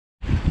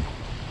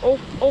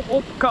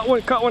Oh, caught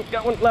one, got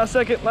one, last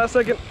second. I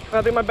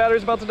think my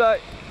battery's about to die.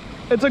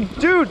 It's a,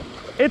 dude,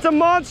 it's a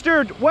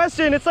monster,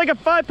 Weston, it's like a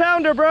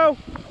 5-pounder, bro.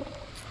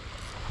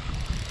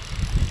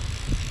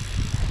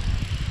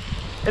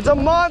 It's a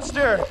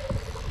monster.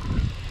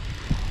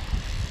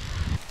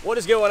 What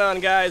is going on,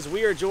 guys?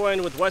 We are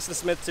joined with Weston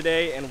Smith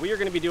today, and we are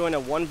going to be doing a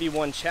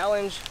 1v1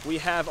 challenge. We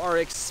have our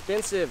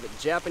expensive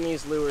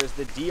Japanese lures,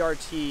 the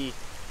DRT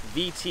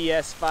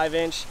VTS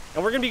 5-inch,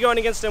 and we're going to be going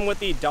against them with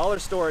the dollar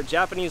store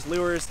Japanese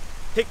lures.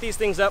 Pick these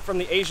things up from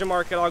the Asia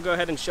market. I'll go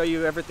ahead and show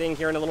you everything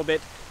here in a little bit,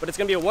 but it's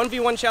going to be a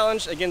 1v1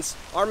 challenge against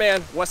our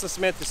man Weston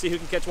Smith to see who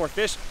can catch more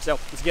fish. So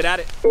let's get at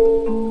it.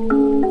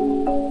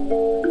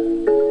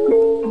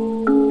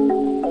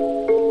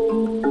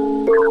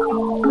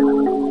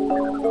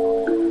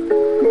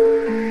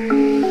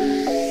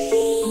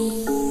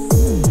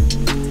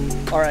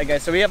 Alright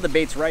guys, so we have the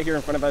baits right here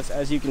in front of us.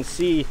 As you can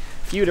see, a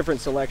few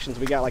different selections.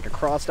 We got like a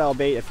cross style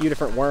bait, a few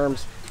different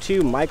worms,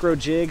 2 micro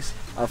jigs,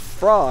 a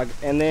frog,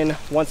 and then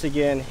once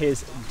again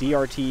his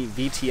DRT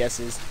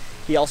VTSs.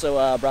 He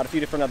also brought a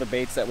few different other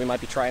baits that we might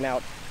be trying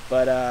out.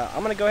 But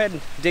I'm gonna go ahead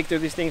and dig through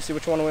these things, see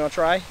which one we want to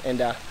try, and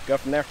go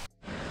from there.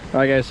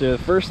 Alright guys, so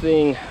the first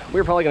thing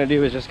we're probably going to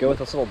do is just go with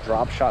this little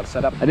drop shot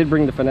setup. I did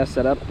bring the Finesse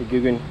setup, the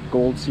Googan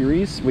Gold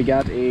Series. We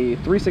got a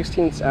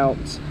 3/16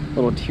 ounce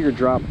little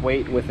teardrop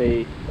weight with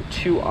a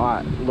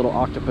 2/0 little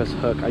octopus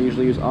hook. I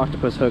usually use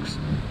octopus hooks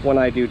when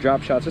I do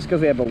drop shots just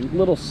because they have a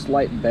little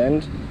slight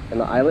bend in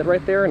the eyelet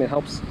right there, and it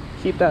helps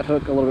keep that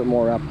hook a little bit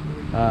more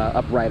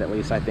upright, at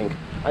least I think.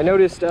 I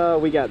noticed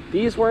we got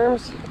these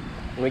worms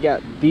and we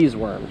got these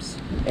worms,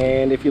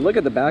 and if you look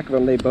at the back of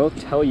them, they both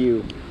tell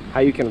you how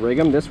you can rig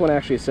them. This one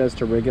actually says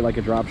to rig it like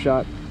a drop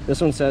shot.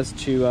 This one says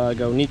to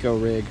go Nico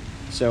rig.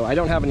 So I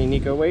don't have any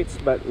Nico weights,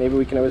 but maybe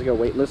we can always go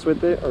weightless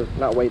with it, or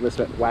not weightless,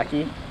 but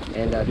wacky,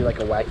 and do like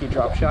a wacky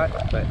drop shot.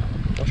 But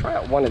we'll try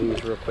out one of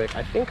these real quick.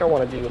 I think I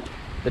want to do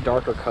the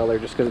darker color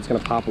just because it's going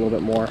to pop a little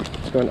bit more.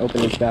 Let's go ahead and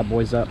open these bad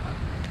boys up,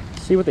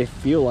 see what they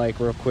feel like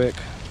real quick.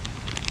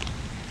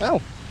 Oh,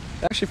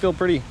 they actually feel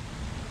pretty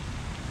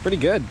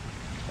good.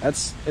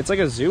 It's like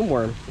a zoom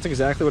worm. That's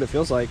exactly what it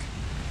feels like.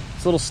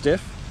 It's a little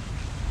stiff,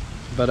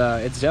 but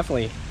it's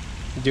definitely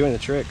doing the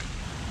trick.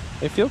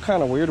 They feel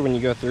kind of weird when you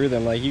go through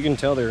them. Like, you can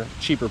tell they're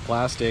cheaper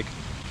plastic,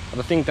 but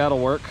I think that'll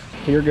work.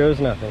 Here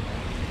goes nothing.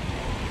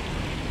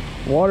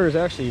 Water is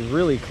actually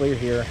really clear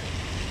here,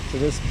 so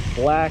this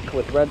black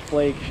with red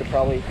flake should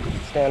probably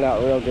stand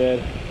out real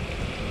good.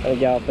 I'm gonna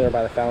get out there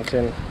by the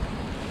fountain,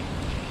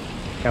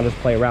 kind of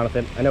just play around with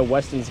it. I know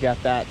Weston's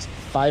got that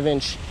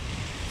 5-inch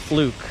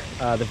fluke,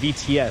 the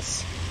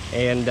VTS,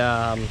 and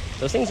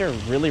those things are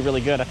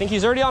really good. I think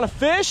he's already on a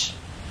fish.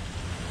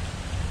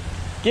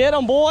 Get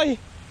him, boy.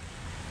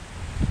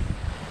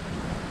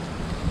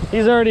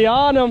 He's already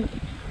on him.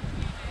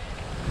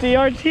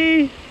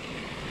 DRT.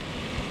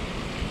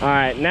 All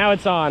right, now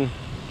it's on.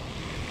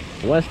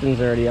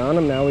 Weston's already on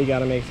him. Now we got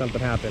to make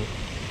something happen.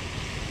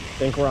 I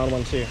think we're on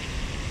one too.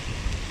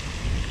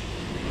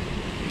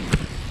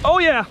 Oh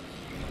yeah.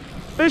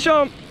 Fish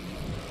on.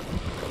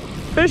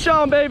 Fish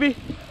on, baby.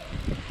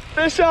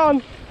 Fish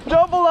on.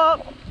 Double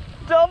up.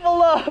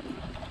 Double up.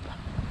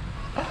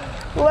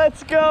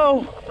 Let's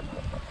go.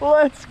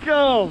 Let's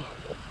go.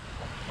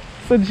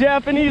 It's a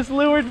Japanese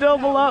lure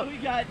double up. What we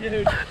got,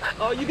 dude?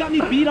 Oh, you got me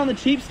beat on the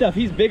cheap stuff.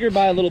 He's bigger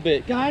by a little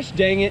bit. Gosh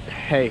dang it.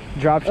 Hey,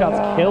 drop shot's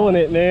killing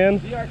it, man.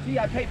 DRT,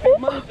 I paid big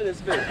money for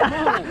this fish. Come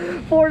on.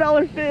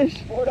 $4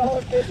 fish.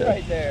 $4 fish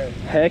right there.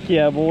 Heck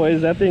yeah,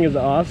 boys. That thing is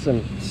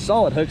awesome.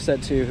 Solid hook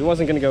set too. He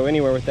wasn't going to go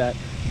anywhere with that.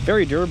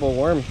 Very durable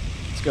worm.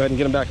 Let's go ahead and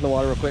get him back in the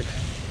water real quick.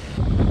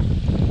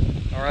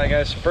 All right,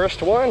 guys.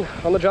 First one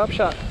on the drop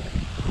shot.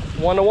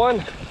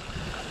 1-to-1.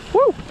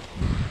 Woo!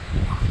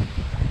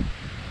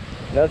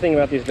 Another thing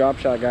about these drop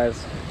shot,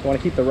 guys, you want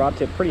to keep the rod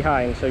tip pretty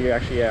high until you're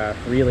actually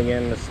reeling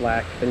in the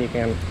slack. Then you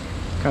can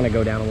kind of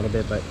go down a little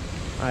bit, but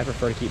I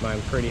prefer to keep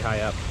mine pretty high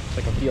up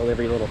so I can feel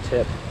every little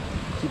tip.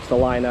 Keeps the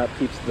line up,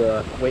 keeps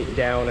the weight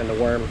down, and the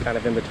worm kind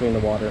of in between the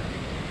water.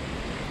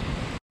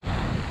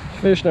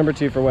 Fish number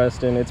 2 for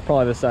Weston. It's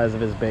probably the size of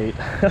his bait.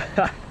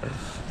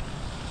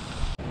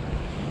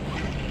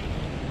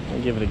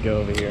 I'll give it a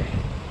go over here.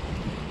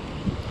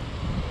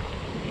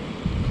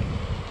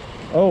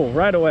 Oh,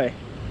 right away.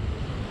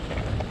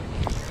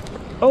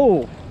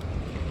 Oh,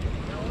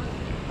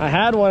 I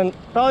had one,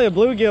 probably a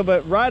bluegill,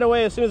 but right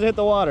away as soon as it hit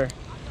the water.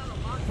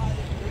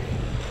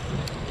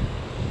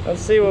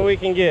 Let's see what we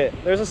can get.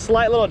 There's a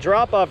slight little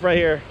drop off right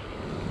here.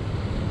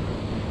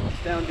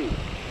 Down deep.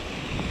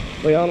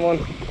 We on one?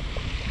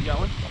 You got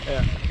one?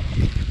 Yeah.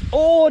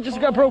 Oh, it just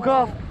got broke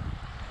off.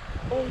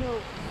 Oh no.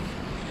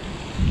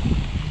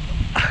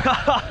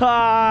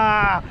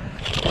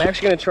 I'm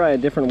actually gonna try a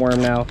different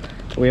worm now.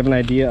 We have an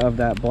idea of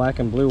that black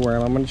and blue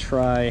worm. I'm gonna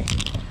try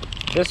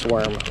this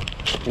worm,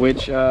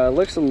 which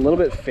looks a little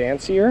bit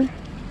fancier.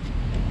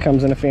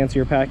 Comes in a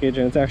fancier package,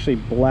 and it's actually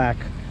black,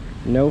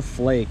 no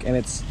flake, and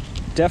it's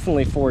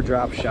definitely for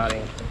drop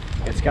shotting.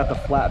 It's got the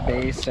flat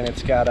base and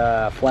it's got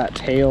a flat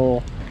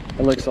tail.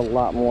 It looks a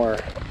lot more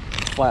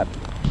flat.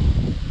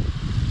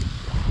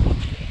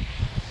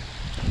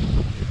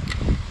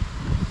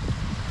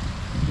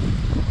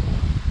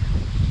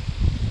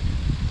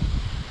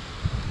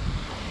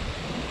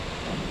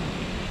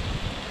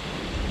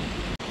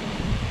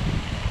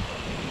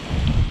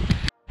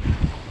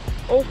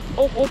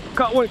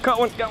 caught one,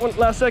 got one.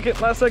 Last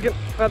second. I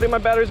think my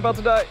battery's about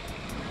to die.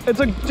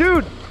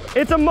 Dude,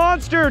 it's a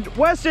monster,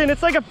 Weston.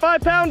 It's like a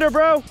 5-pounder,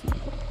 bro.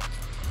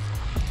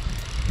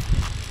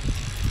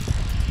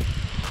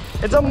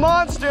 It's a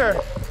monster.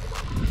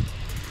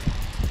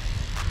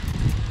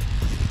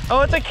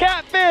 Oh, it's a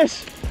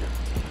catfish.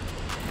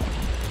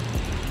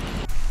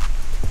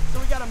 So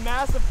we got a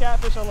massive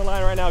catfish on the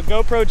line right now.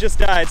 GoPro just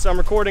died, so I'm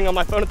recording on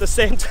my phone at the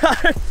same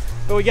time.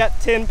 But we got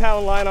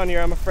 10-pound line on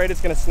here. I'm afraid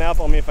it's gonna snap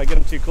on me if I get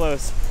him too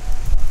close.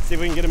 See if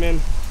we can get him in.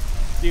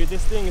 Dude,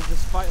 this thing is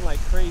just fighting like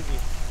crazy.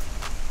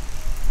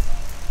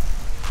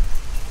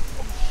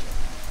 Oh, shit.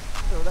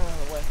 Throw that out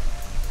of the way.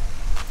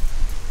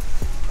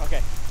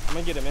 Okay, I'm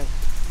gonna get him in.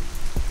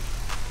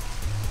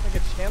 Like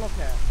a channel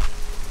cat.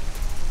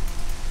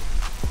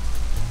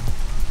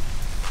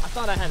 I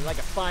thought I had like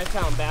a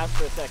 5-pound bass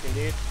for a second,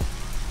 dude.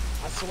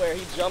 I swear,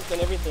 he jumped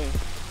and everything.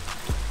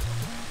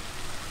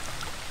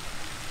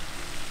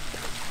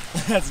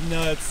 That's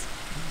nuts.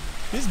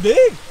 He's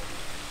big.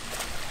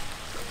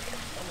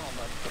 Come on,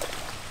 bud.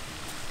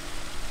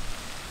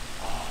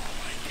 Oh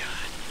my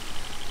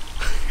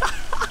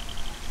God.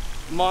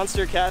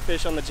 Monster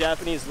catfish on the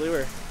Japanese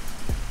lure.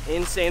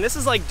 Insane. This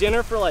is like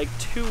dinner for like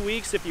 2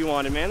 weeks if you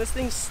wanted, man. This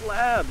thing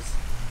slabs.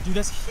 Dude,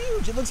 that's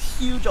huge. It looks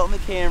huge on the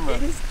camera.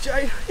 It is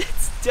giant.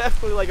 It's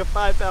definitely like a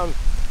 5-pound.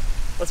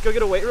 Let's go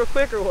get a weight real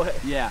quick or what?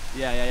 Yeah.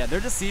 They're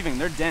deceiving.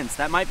 They're dense.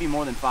 That might be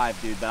more than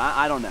 5, dude, but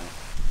I don't know.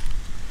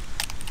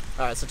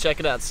 All right, so check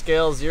it out.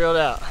 Scale zeroed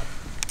out.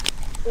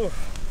 Ooh.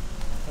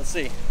 Let's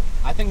see.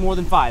 I think more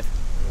than 5.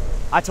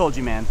 I told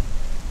you, man.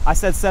 I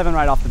said 7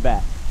 right off the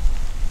bat.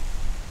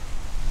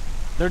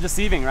 They're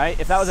deceiving, right?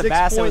 If that was a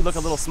bass, it would look a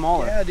little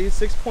smaller. Yeah, dude,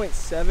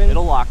 6.7.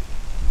 It'll lock.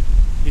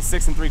 He's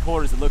 6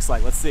 3/4, it looks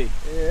like. Let's see.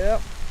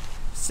 Yep.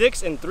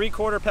 6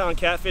 3/4 pound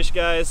catfish,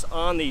 guys,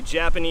 on the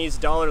Japanese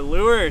dollar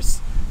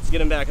lures. Let's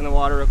get him back in the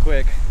water real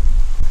quick.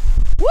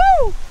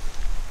 Woo!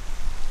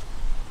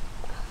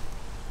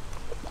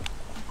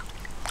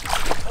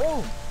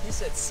 Oh, he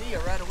said see ya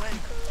right away.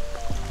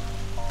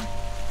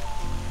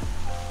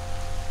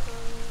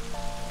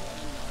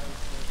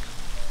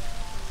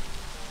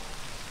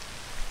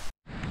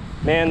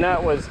 Man,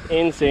 that was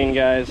insane,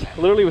 guys.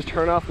 Literally was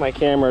turning off my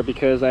camera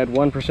because I had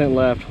 1%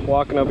 left,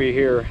 walking over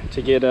here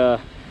to get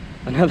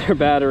another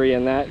battery,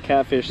 and that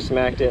catfish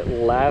smacked it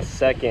last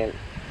second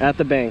at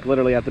the bank,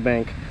 literally at the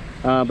bank.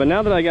 But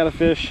now that I got a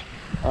fish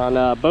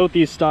on both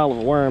these style of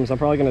worms, I'm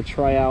probably gonna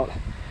try out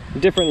a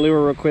different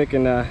lure real quick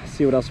and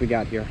see what else we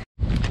got here.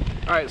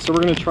 All right, so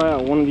we're gonna try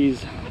out one of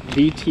these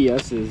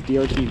VTSs,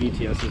 DRT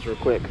VTSs real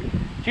quick.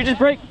 Did you just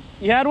break?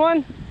 You had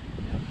one?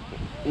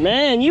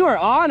 Man, you are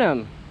on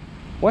them.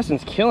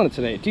 Weston's killing it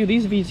today. Dude,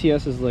 these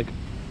VTSs look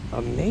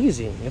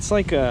amazing. It's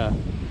like a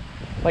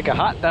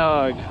hot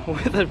dog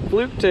with a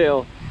fluke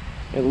tail.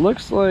 It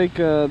looks like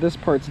this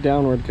part's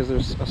downward because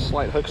there's a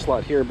slight hook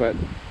slot here, but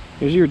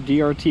here's your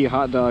DRT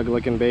hot dog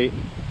looking bait.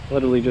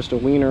 Literally just a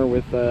wiener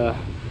with a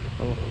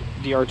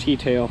DRT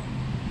tail.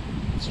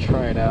 Let's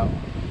try it out.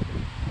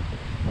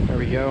 There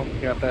we go.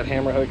 Got that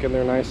hammer hook in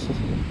there nice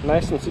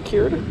and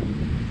secured.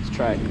 Let's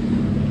try it.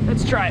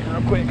 Let's try it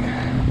real quick.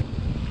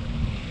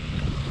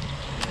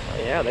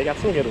 Yeah, they got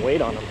some good weight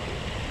on them.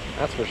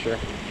 That's for sure.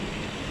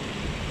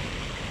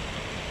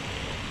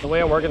 The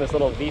way I'm working this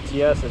little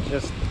VTS is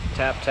just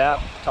tap,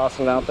 tap,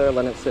 tossing it out there,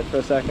 letting it sit for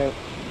a second.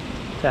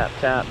 Tap,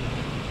 tap.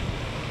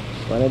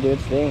 Just letting it do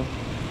its thing.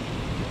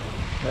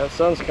 That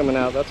sun's coming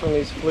out. That's when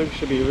these flukes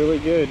should be really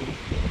good.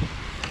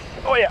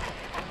 Oh yeah.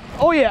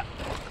 Oh yeah.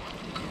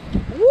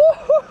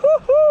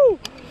 Woo-hoo-hoo-hoo!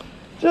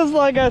 Just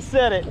like I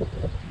said it.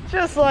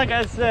 Just like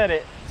I said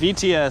it.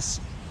 VTS,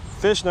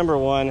 fish number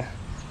 1.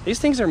 These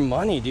things are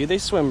money, dude. They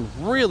swim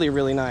really,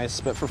 really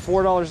nice, but for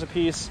 $4 a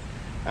piece,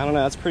 I don't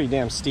know, that's pretty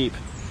damn steep.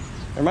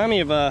 They remind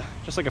me of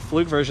just like a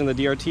fluke version of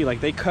the DRT.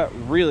 Like, they cut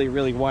really,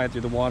 really wide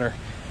through the water.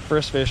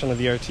 First fish on the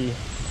DRT.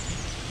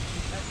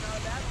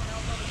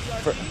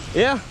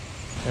 Yeah.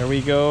 There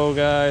we go,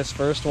 guys.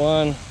 First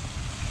one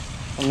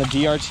on the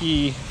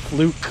DRT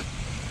fluke.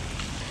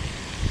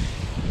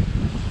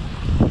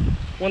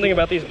 One thing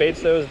about these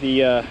baits, though, is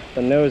the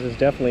nose is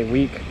definitely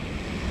weak.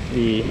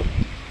 The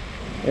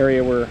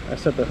area where I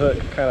set the hook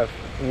kind of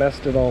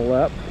messed it all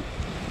up,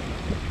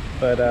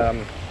 but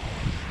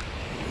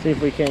see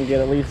if we can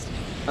get at least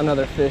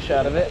another fish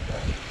out of it.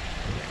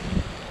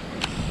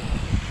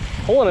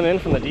 Pulling them in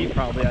from the deep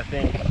probably, I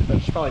think. They're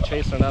just probably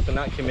chasing it up and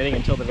not committing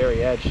until the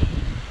very edge.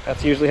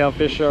 That's usually how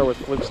fish are with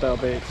fluke style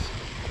baits.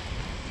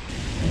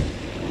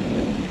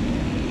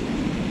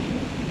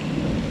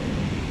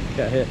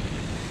 Got hit.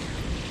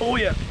 Oh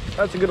yeah,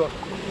 that's a good one.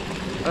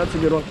 That's a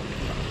good one.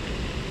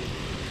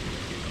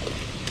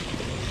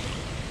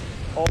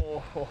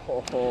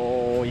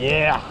 Oh,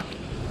 yeah.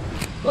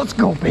 Let's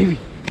go, baby.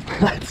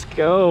 Let's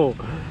go.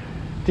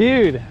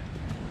 Dude.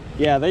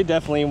 Yeah, they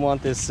definitely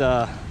want this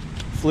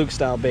fluke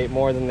style bait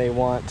more than they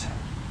want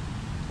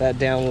that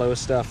down low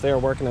stuff. They're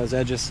working those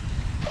edges.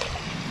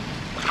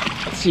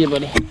 See you,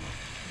 buddy.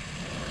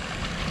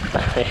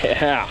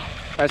 Yeah.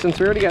 right, since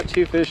we already got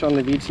 2 fish on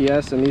the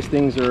VTS and these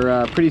things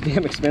are pretty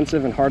damn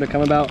expensive and hard to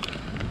come about,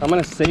 I'm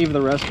gonna save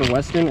the rest for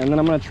Weston, and then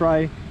I'm gonna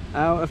try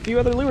out a few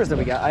other lures that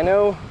we got. I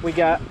know we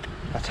got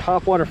a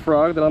topwater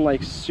frog that I'm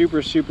like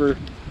super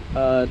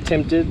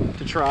tempted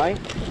to try,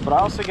 but I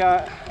also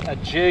got a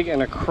jig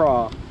and a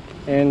craw,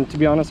 and to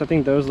be honest, I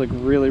think those look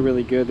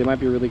really good. They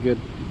might be really good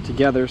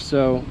together,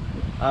 so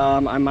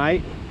I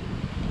might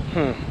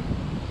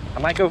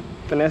go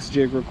finesse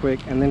jig real quick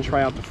and then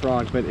try out the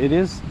frog. But it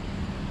is,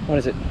 what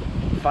is it,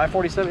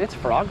 5:47? It's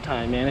frog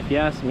time, man, if you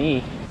ask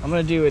me. I'm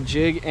gonna do a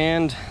jig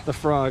and the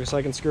frog so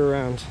I can screw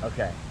around.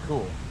 Okay,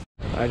 cool.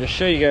 I'll just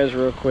show you guys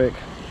real quick.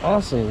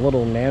 Awesome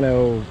little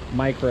nano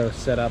micro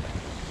setup.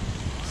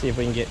 See if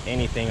we can get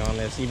anything on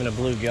this, even a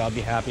bluegill. I'll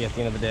be happy at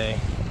the end of the day.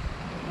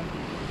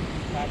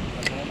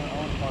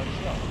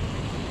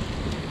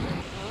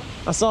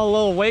 I saw a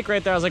little wake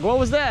right there. I was like, what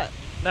was that?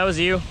 That was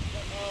you.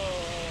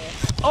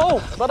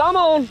 Oh, but I'm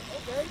on.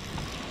 Okay.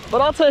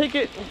 But I'll take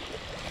it.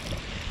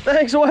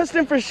 Thanks,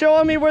 Weston, for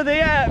showing me where they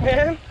at,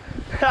 man.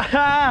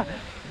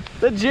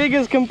 The jig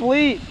is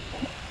complete.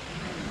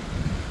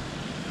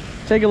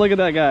 Take a look at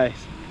that, guys.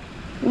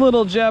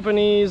 Little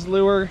Japanese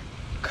lure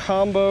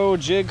combo,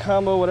 jig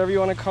combo, whatever you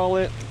want to call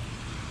it.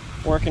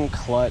 Working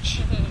clutch.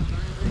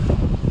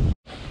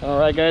 All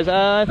right, guys,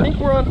 I think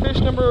we're on fish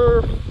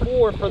number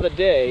 4 for the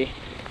day.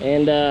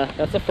 And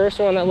that's the first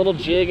one, that little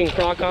jig and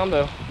craw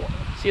combo.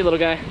 See you, little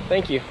guy.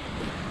 Thank you.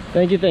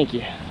 Thank you.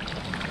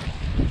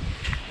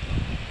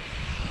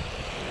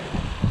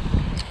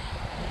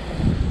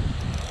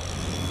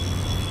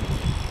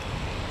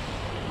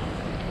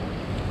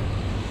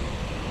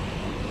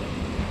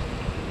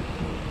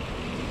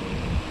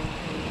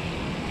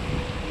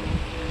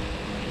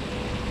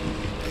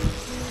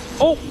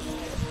 Oh!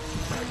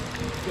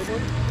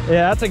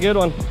 Yeah, that's a good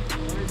one.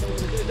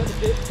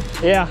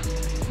 Yeah. Wow.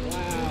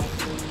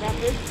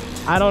 Catfish?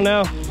 I don't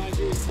know. It might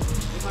be,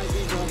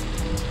 bro.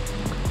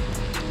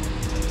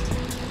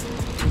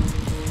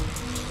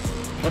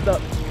 What's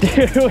up?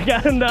 Dude, we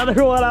got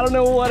another one. I don't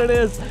know what it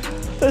is.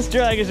 This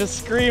drag is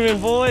just screaming,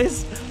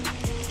 boys.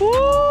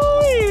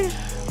 Woo!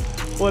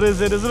 What is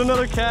it? Is it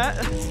another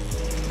cat?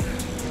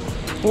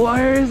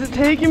 Where is it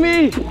taking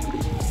me?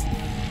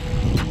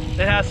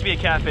 It has to be a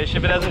catfish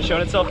if it hasn't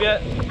shown itself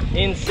yet.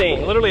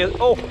 Insane. Literally,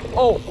 oh.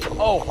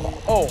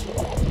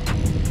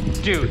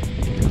 Dude,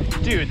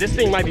 this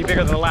thing might be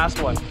bigger than the last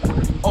one.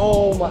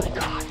 Oh my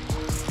God.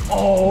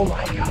 Oh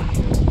my God.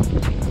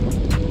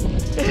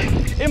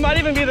 It might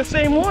even be the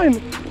same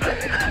one.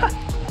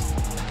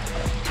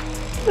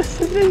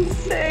 This is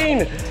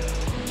insane.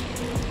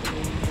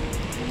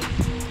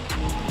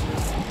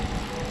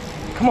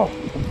 Come on.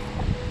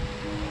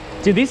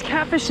 Dude, these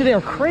catfish today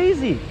are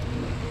crazy.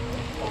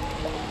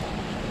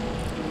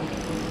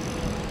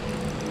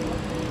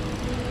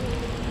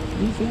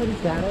 You see what he's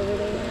got over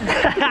there?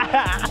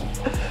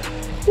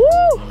 Woo!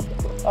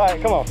 All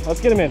right, come on. Let's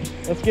get him in.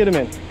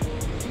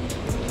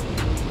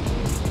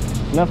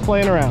 Enough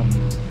playing around.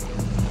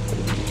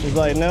 He's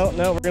like, no,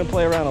 we're gonna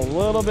play around a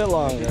little bit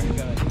longer.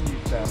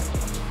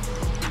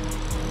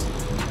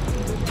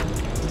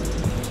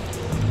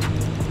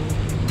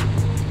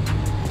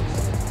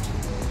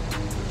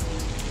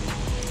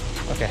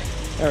 Okay,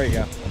 there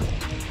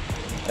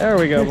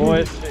we go,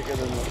 boys.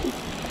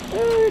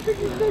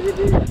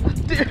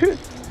 Dude,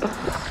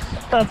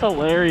 that's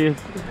hilarious.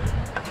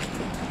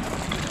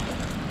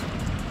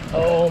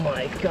 Oh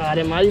my God,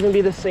 it might even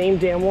be the same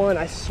damn one.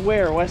 I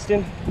swear,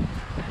 Weston.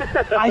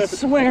 I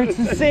swear it's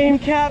the same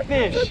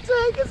catfish. The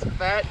tank is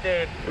fat,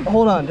 dude.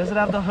 Hold on, does it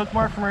have the hook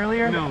mark from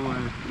earlier? No way.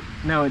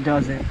 No, it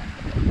doesn't.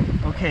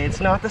 Okay, it's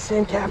not the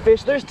same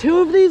catfish. There's 2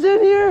 of these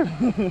in here.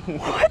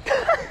 What the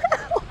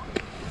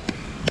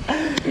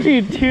hell?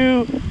 Dude,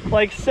 2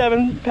 like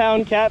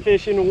 7-pound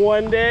catfish in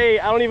one day.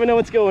 I don't even know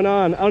what's going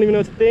on. I don't even know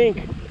what to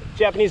think.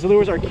 Japanese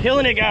lures are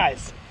killing it,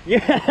 guys.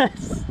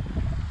 Yes.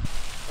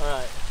 All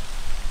right.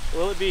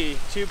 Will it be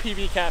 2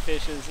 PB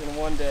catfishes in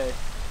one day?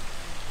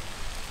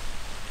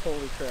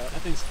 Holy crap.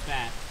 That thing's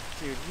fat.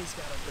 Dude, he's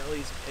got a belly.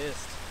 He's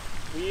pissed.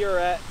 We are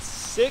at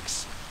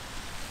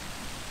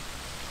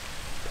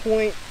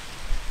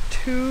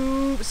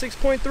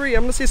 6.3.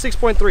 I'm gonna say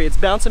 6.3. It's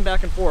bouncing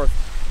back and forth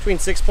between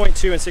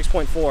 6.2 and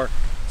 6.4.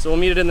 So we'll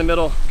meet it in the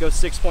middle, go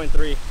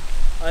 6.3.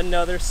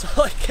 Another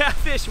solid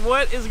catfish.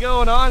 What is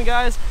going on,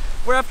 guys?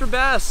 We're after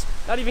bass,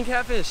 not even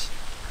catfish.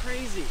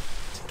 Crazy.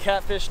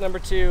 Catfish number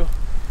 2.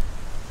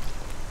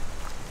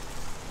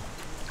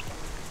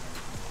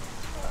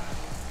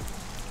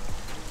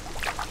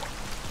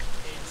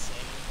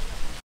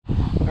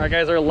 All right,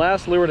 guys, our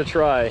last lure to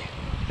try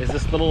is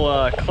this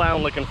little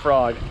clown-looking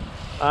frog.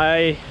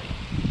 I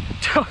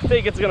don't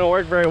think it's gonna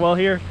work very well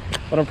here,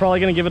 but I'm probably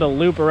gonna give it a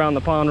loop around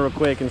the pond real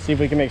quick and see if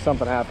we can make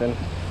something happen.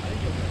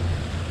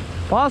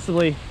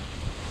 Possibly.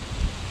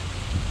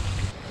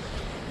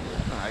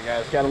 All right,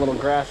 guys, got a little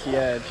grassy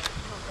edge.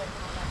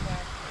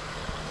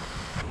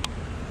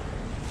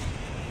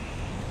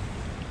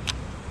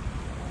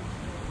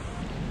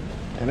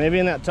 And maybe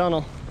in that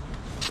tunnel.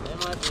 It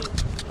might be.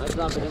 I'll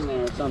drop it in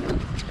there or something.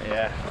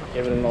 Yeah,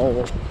 give it an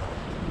old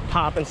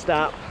pop and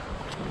stop.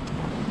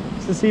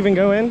 Does this even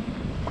go in?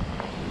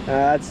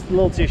 It's a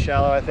little too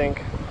shallow, I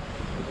think.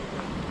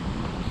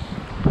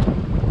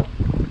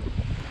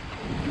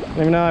 I don't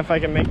even know if I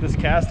can make this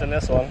cast in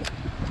this one.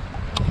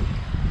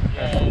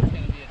 Yeah, it's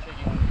gonna be a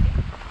tricky one.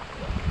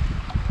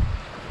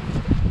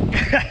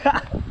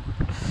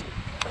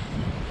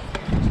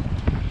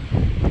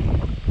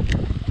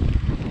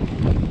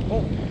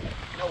 Oh,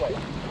 No way.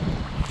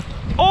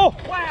 oh!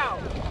 Wow!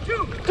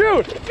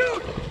 Dude!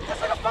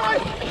 That's like a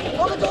 5!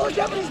 Oh, the tall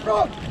Japanese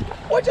frog!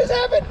 What just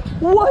happened?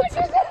 What?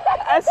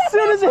 As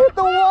soon as it hit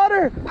the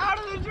water! Out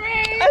of the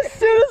drain! As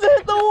soon as it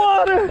hit the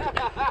water!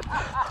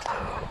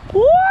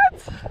 What?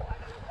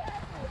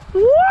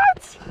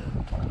 What?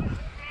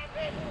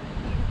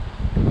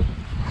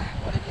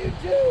 What did you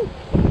do?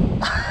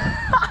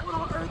 What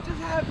on earth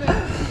just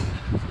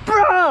happened?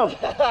 Bro!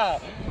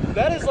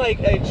 That is like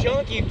a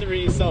chunky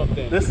 3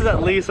 something. This is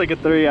at least like a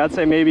 3. I'd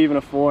say maybe even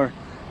a 4.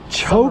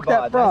 Choke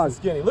that frog. Nice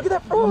and skinny. Look at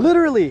that frog.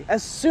 Literally,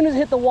 as soon as it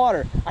hit the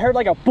water, I heard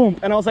like a boom,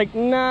 and I was like,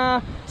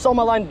 nah. Saw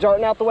my line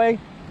darting out the way.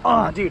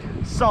 Oh, dude,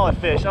 solid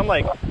fish. I'm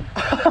like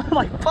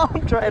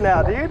pumped right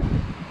now, dude.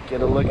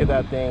 Get a look at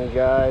that thing,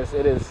 guys.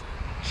 It is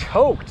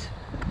choked.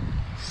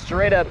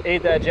 Straight up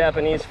ate that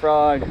Japanese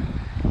frog.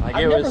 Like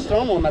I've never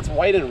thrown one that's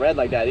white and red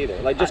like that either.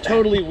 Like just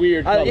totally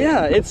weird colors.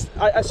 Yeah,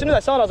 as soon as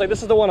I saw it, I was like,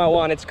 this is the one I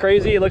want. It's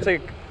crazy. It looks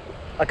like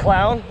a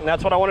clown, and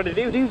that's what I wanted to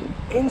do, dude.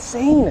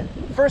 Insane.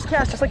 First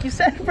cast, just like you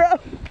said, bro.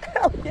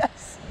 Hell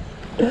yes.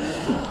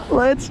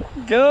 Let's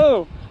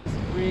go.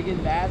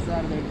 Friggin' bass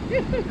out of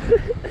there.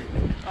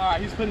 All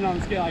right, he's putting it on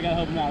the scale. I gotta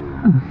help him out.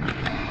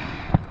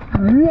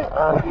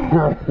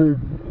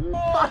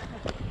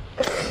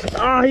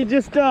 Oh, he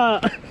just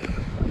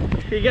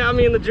he got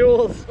me in the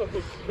jewels. Oh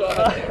God,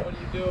 what are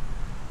you doing?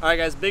 All right,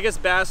 guys,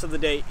 biggest bass of the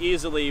day,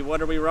 easily.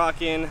 What are we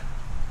rocking?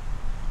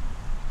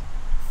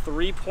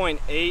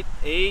 3.88,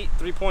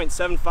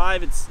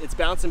 3.75. It's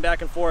bouncing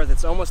back and forth.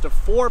 It's almost a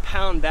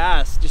 4-pound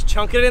bass. Just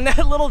chunking it in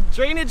that little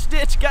drainage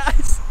ditch,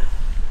 guys.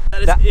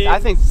 That is I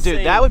think, dude,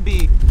 insane. that would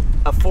be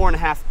a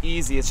 4.5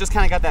 easy. It's just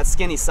kind of got that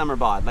skinny summer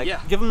bod. Like,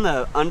 Yeah. give him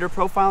the under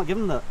profile. Give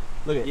him the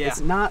look at. Yeah.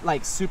 It's not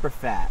like super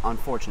fat,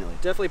 unfortunately.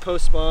 Definitely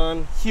post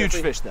spawn. Huge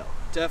Definitely- fish though.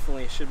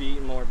 Definitely should be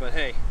eating more, but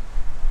hey,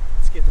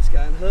 let's get this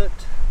guy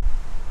unhooked.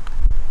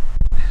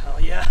 Hell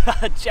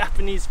yeah,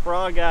 Japanese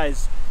frog,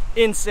 guys.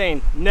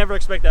 Insane. Never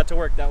expect that to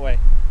work that way.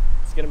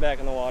 Let's get him back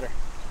in the water.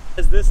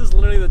 This is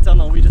literally the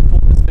tunnel we just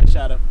pulled this fish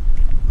out of.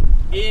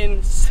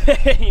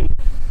 Insane.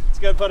 Let's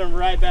go put him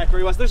right back where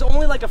he was. There's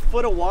only like a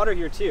foot of water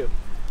here too.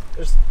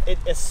 As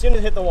soon as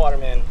it hit the water,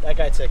 man, that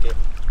guy took it.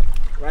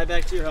 Right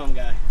back to your home,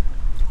 guy.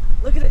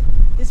 Look at it.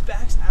 His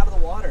back's out of the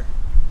water.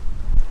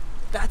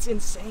 That's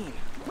insane.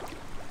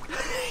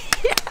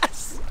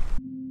 Yes!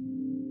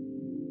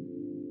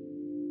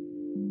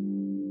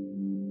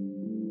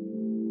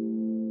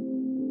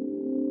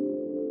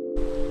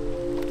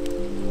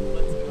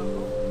 Let's go.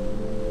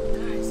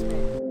 Nice,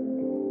 man.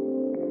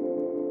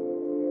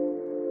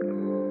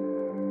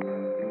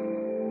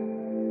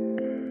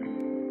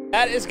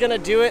 That is gonna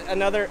do it.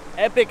 Another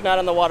epic night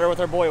on the water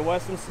with our boy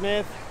Weston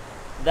Smith.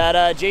 That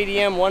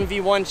JDM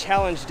 1v1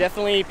 challenge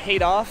definitely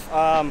paid off.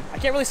 I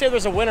can't really say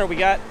there's a winner. We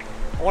got,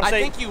 I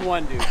think you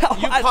won, dude.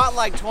 You caught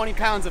like 20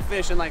 pounds of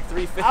fish and like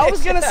 3 fish. I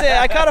was gonna say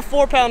I caught a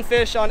 4-pound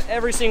fish on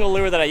every single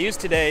lure that I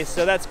used today,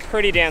 so that's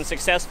pretty damn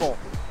successful.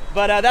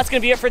 But that's gonna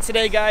be it for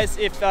today, guys.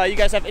 If you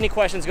guys have any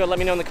questions, go let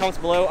me know in the comments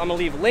below. I'm gonna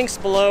leave links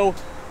below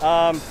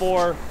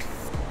for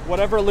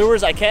whatever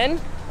lures I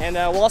can, and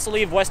we'll also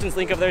leave Weston's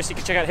link over there so you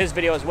can check out his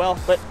video as well.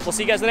 But we'll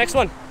see you guys in the next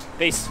one.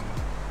 Peace.